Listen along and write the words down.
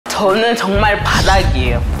저는 정말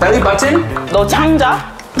바닥이에요. Belly button? 너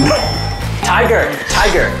창자? Tiger.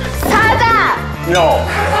 사자! No.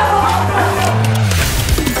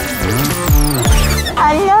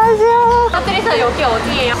 안녕하세요. 파트리샤 여기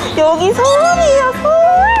어디예요? 여기 서울이에요,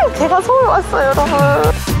 서울. 제가 서울 왔어요,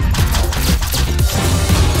 여러분.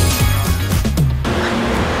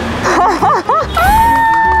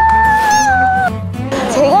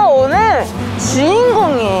 제가 오늘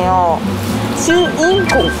주인공이에요.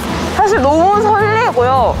 주인공. 사실 너무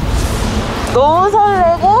설레고요. 너무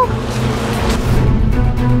설레고.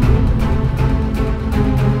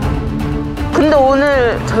 근데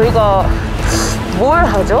오늘 저희가 뭘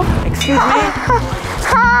하죠? Excuse me?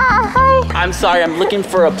 Hi. I'm sorry, I'm looking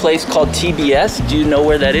for a place called TBS. Do you know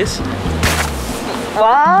where that is?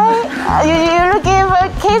 Why? You're looking for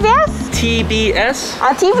KBS? TBS?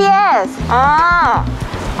 TBS.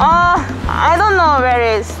 I don't know where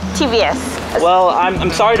is TBS. Well,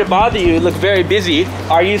 I'm sorry to bother you. You look very busy.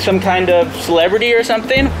 Are you some kind of celebrity or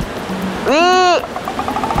something? We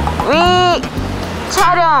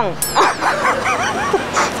촬영.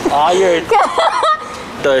 You're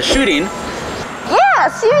the shooting. Yeah,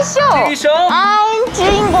 TV show. TV show? I'm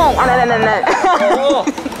주인공. No. Oh,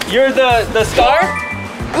 you're the star?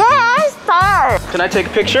 Yeah, I'm star. Can I take a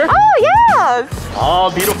picture? Oh, yes.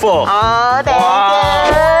 Oh, beautiful. Oh, thank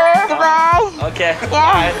you. Goodbye. Okay.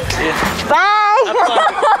 Yeah. Bye. Bye. Have fun.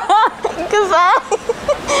 Goodbye.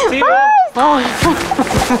 See you.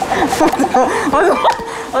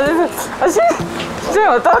 심장이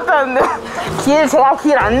왔다 갔다 하는데 제가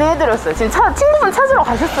길 안내해드렸어요. 지금 친구분 찾으러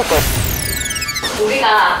가셨을 거예요. 우리가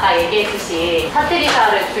아까 얘기했듯이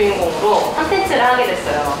파트리샤를 주인공으로 콘텐츠를 하게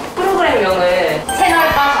됐어요. 프로그램명을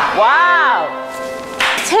채널빠샤. 와우!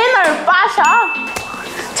 채널빠샤?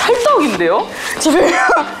 찰떡인데요?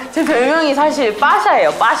 제 별명이 사실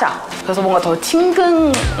빠샤예요, 빠샤. 그래서 뭔가 더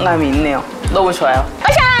친근감이 있네요. 너무 좋아요.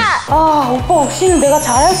 빠샤! 오빠 없이는 내가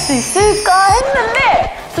잘할 수 있을까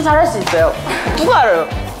했는데 저 잘할 수 있어요. 누가 알아요?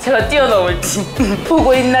 제가 뛰어넘을지.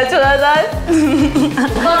 보고있나 좋아하다.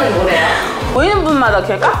 그거는 뭐래요? 보이는 분마다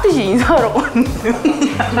그냥 깍듯이 인사하라고 하는데.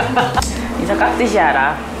 인사 깍듯이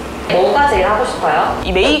하라. 뭐가 제일 하고 싶어요?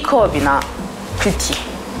 이 메이크업이나 뷰티,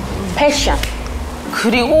 패션.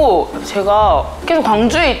 그리고 제가 계속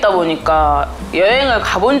광주에 있다 보니까 여행을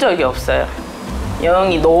가본 적이 없어요.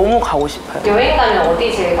 여행이 너무 가고 싶어요. 여행 가면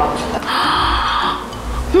어디 제일 가고 싶어요?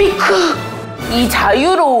 미크! 이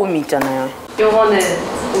자유로움이 있잖아요. 영어는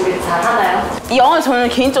우리 잘 하나요? 이 영어 저는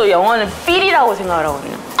개인적으로 영어는 필이라고 생각을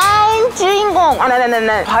하거든요. I'm 주인공.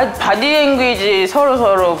 네. 바디랭귀지 서로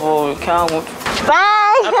뭐 이렇게 하고.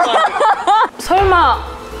 바이. 설마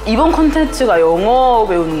이번 콘텐츠가 영어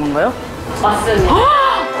배우는 건가요? 맞습니다.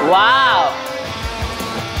 와우.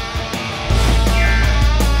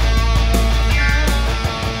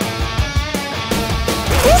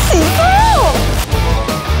 할 수 있어요.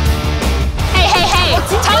 헤이.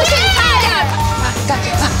 정신 차려.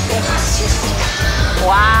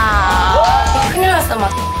 와우. 큰일 났어, 막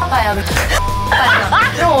가야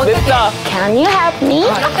그럼 어떻게? 맵다. Can you help me?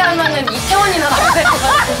 이렇게 하면은 이태원이나 가야 될 것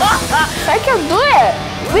같아. I can do it.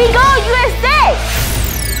 We go USA.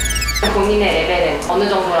 본인의 레벨은 어느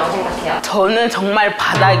정도라고 생각해요? 저는 정말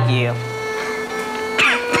바닥이에요.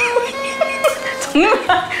 정말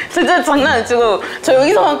진짜 장난 안 치고 저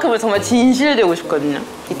여기서만큼은 정말 진실되고 싶거든요.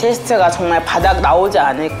 이 테스트가 정말 바닥 나오지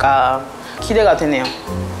않을까 기대가 되네요.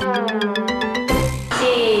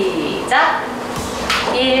 시작.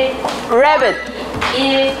 1 Rabbit.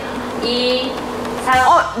 1 2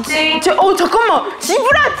 3 7 잠깐만.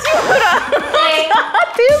 지브라. 네.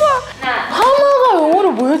 대박. 하나 하마가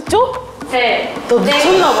영어로 뭐였죠? 셋 너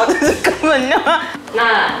미쳤나봐. 잠깐만요.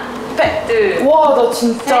 하나 둘 와, 나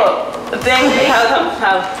진짜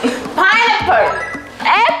파인애플.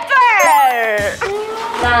 애플.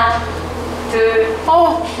 하나 둘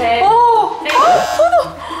셋 넷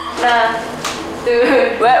하나 둘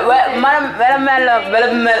왜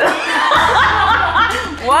메론멜론.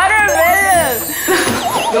 워터멜론.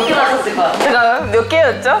 몇 개 맞췄을 것 같아? 제가 몇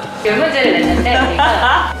개였죠? 열 문제를 냈는데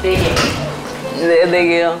우리가 4개. 네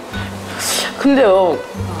개요. 근데요,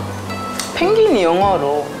 펭귄이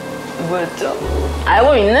영어로 뭐였죠?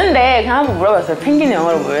 알고 있는데 그냥 한번 물어봤어요. 펭귄이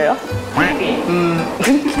영어로 뭐예요?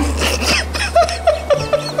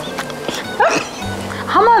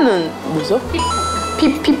 하마는 뭐죠?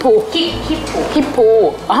 피포.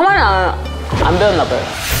 히포. 하마는 안 배웠나 봐요.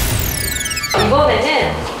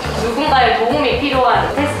 이번에는 누군가의 도움이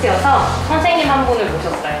필요한 테스트여서 선생님 한 분을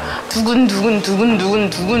모셨어요. 두근. 선생님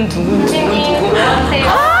들어와주세요.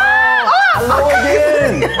 Hello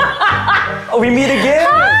again. We meet again.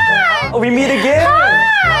 We meet again.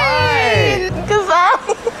 Goodbye.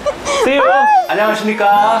 See you.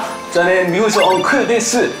 안녕하십니까. 저는 미국에서 온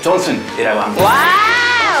크리스 존슨이라고 합니다.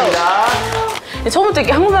 와우! 처음부터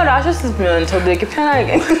이렇게 한국말을 하셨으면 저도 이렇게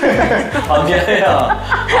편하게. 아, 미안해요.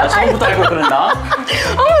 아, 처음부터 알고 그랬나?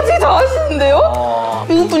 되게 잘하시는데요?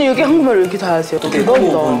 미국 분이 이렇게 한국말을 이렇게 잘하세요.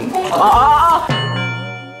 대박이다.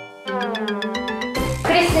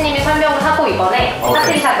 크리스님이 설명을 하고 이번에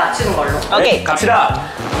파트리샤 맞추는 걸로. 오케이. 갑시다.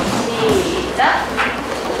 시작.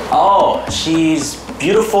 Oh, she's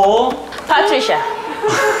beautiful. 파트리샤.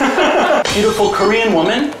 Beautiful Korean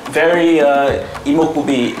woman. Very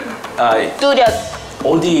이목구비 뚜렷.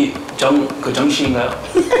 어디 정씨인가요?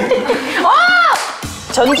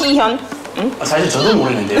 전기현. 응? 사실 저도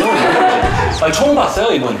모르는데요. 처음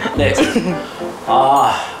봤어요 이분. 네.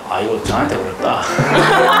 이거 저한테 어렵다.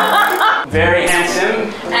 Very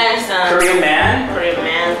handsome Korean man.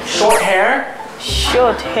 Short hair.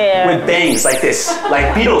 Short hair. With bangs like this,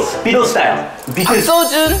 like Beatles style. Because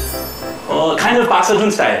박서준. kind of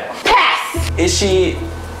박서준 style. Pass. Is she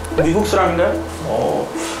미국 사람인가요?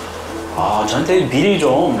 저한테 미리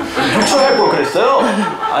좀 유추할 걸 그랬어요.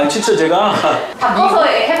 진짜 제가 바꿔서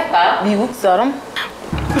해볼까요? 미국 사람?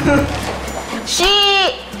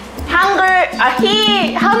 She 한글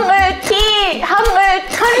he 한글 T 한글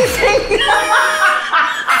탄생.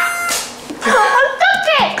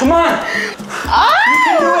 어떡해? 그만.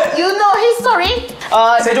 You know history?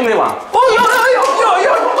 세종대왕.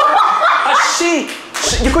 야야야야야. she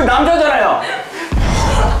이거 남자잖아요.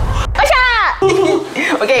 빠샤.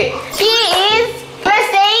 Okay. He is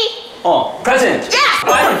USA. President.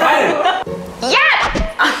 Biden. Yeah.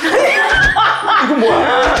 이거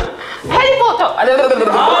뭐야? 해리포터.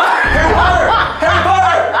 해리포터.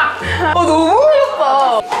 너무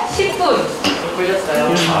어렵다. 10분 걸렸어요.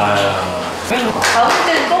 다음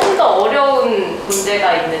주는 조금 더 어려운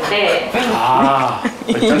문제가 있는데.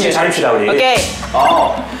 정신 차립시다 우리. 오케이.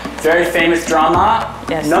 Very famous drama.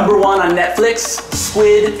 Yes. Number 1 on Netflix.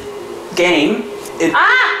 Squid Game.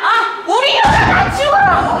 우리 여자 같이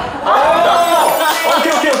가.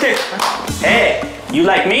 오케이. Hey, you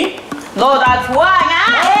like me? 너 나 좋아하냐?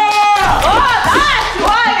 너 나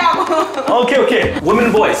좋아하냐고. Okay. Women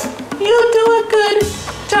and boys. You do a good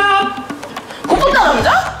job. 꽃보다 남자?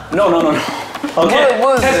 No. Okay.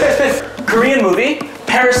 뭐, Pass. Korean movie.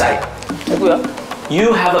 Parasite. 누구야?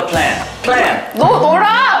 You have a plan.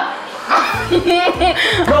 너랑.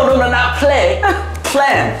 No, not play.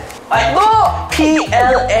 Plan. 너.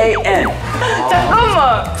 PLAN.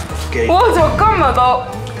 잠깐만. 오케이. 잠깐만 너.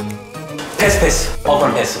 패스.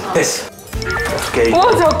 그럼 패스. 오케이.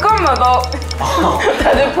 잠깐만 너.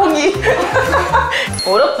 다들 포기.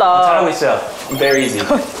 어렵다. 잘하고 있어요. Very easy.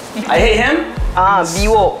 I hate him.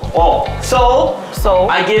 미워. So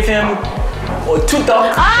I give him two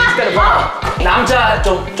thumbs instead of one. 남자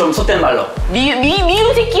좀 속된 말로.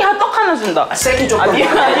 미운 새끼 떡 하나 준다. 새끼 조금.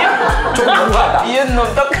 아니야. 조금 너무하다. 미운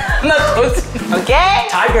놈 떡 하나 더 준다. 오케이.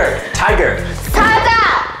 Tiger. 사자.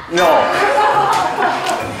 No.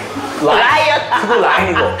 라이언. 그거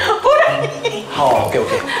라인이고. 호랑이.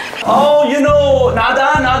 오케이. You know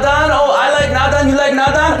나단. I like 나단. You like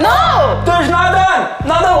나단? No. There's 나단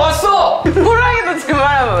왔어. 호랑이도 제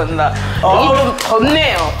말하면 된다. 여기 좀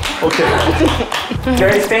덥네요. Okay.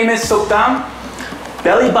 Very famous 속담.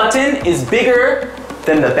 Belly button is bigger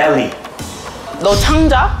than the belly. 너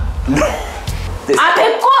창자? This.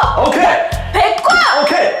 배꼽. Okay. 배꼽.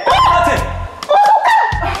 Okay. Belly button.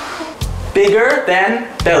 Bigger than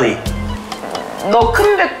belly. 너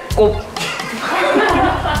큰 배꼽.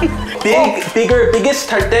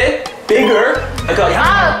 biggest 할 때 bigger. 크다.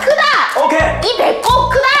 Okay. 이 배꼽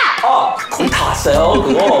크다. 거의 다 왔어요.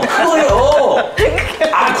 그거 그거요.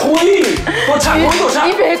 거의.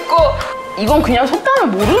 이 배꼽. 이건 그냥 속담을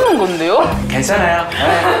모르는 건데요? 괜찮아요.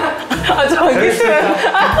 저 알겠어요.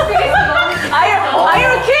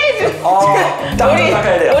 이렇게 땀좀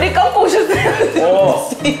닦아야 돼요. 머리 감고 오셨어요.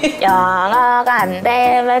 영어가 안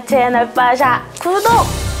되면 채널빠샤 구독.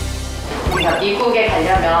 우리가 미국에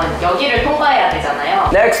가려면 여기를 통과해야 되잖아요.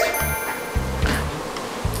 Next.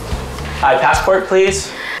 Passport,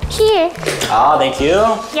 please. Here. Thank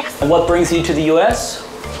you. Yes. And what brings you to the U.S.?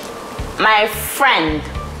 My friend.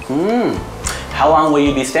 How long will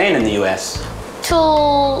you be staying in the U.S.?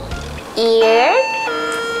 2 years?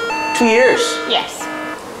 2 years. Yes.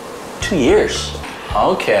 2 years.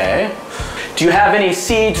 Okay. Do you have any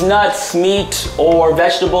seeds, nuts, meat, or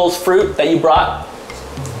vegetables, fruit that you brought?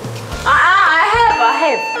 I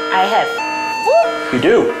have. You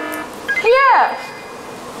do. Yeah.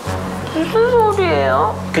 무슨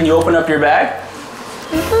소리예요? Can you open up your bag?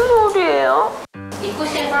 무슨 소리예요? 입국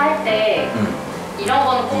심사할 때 이런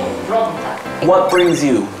거는 꼭 물어본다. What brings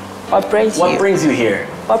you? What brings What brings you here?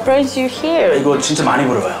 What brings you here? 이거 진짜 많이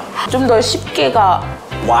물어봐요. 좀 더 쉽게가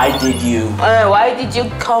Why did you Why did you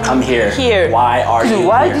come here? Why are you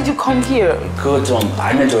Why here? did you come here? 그거 좀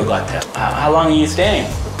알면 좋을 것 같아요. How long are you staying?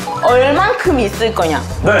 얼만큼 있을 거냐?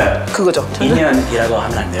 네. 그거죠. 2년이라고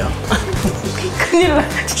하면 안 돼요. 큰일 나.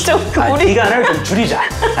 진짜 우리 기간을 좀 줄이자.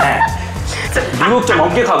 네. 미국 좀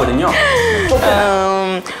엄격하거든요.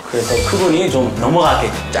 그래서 그분이 좀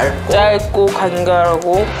넘어가게 짧고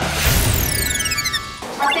간결하고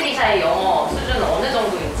파트리샤의 영어 수준은 어느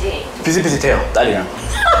정도인지. 비슷비슷해요, 딸이랑.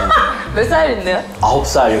 몇 살인데요?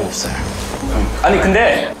 9살, 7살. 아니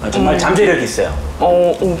근데 정말 잠재력이 있어요.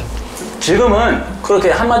 지금은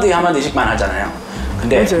그렇게 한마디씩만 하잖아요.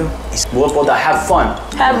 근데 맞아요. 무엇보다 have fun.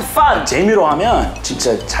 Have fun. 재미로 하면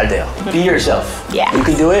진짜 잘 돼요. Be yourself. Yeah. You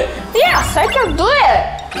can do it. Yes, I can do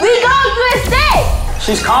it. We go USA.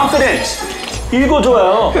 She's confident. 이거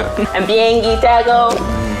좋아요. 비행기 타고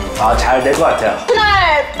잘 될 것 같아요.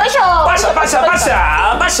 그날 빠셔.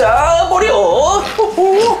 빠샤 머리요.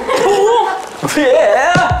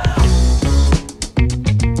 Yeah.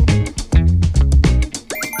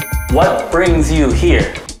 What brings you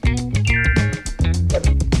here?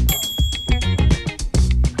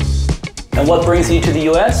 And what brings you to the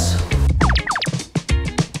US?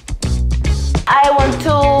 I want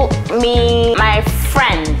to meet my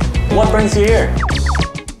friend. What brings you here?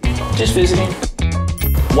 Just visiting?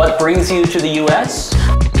 What brings you to the US?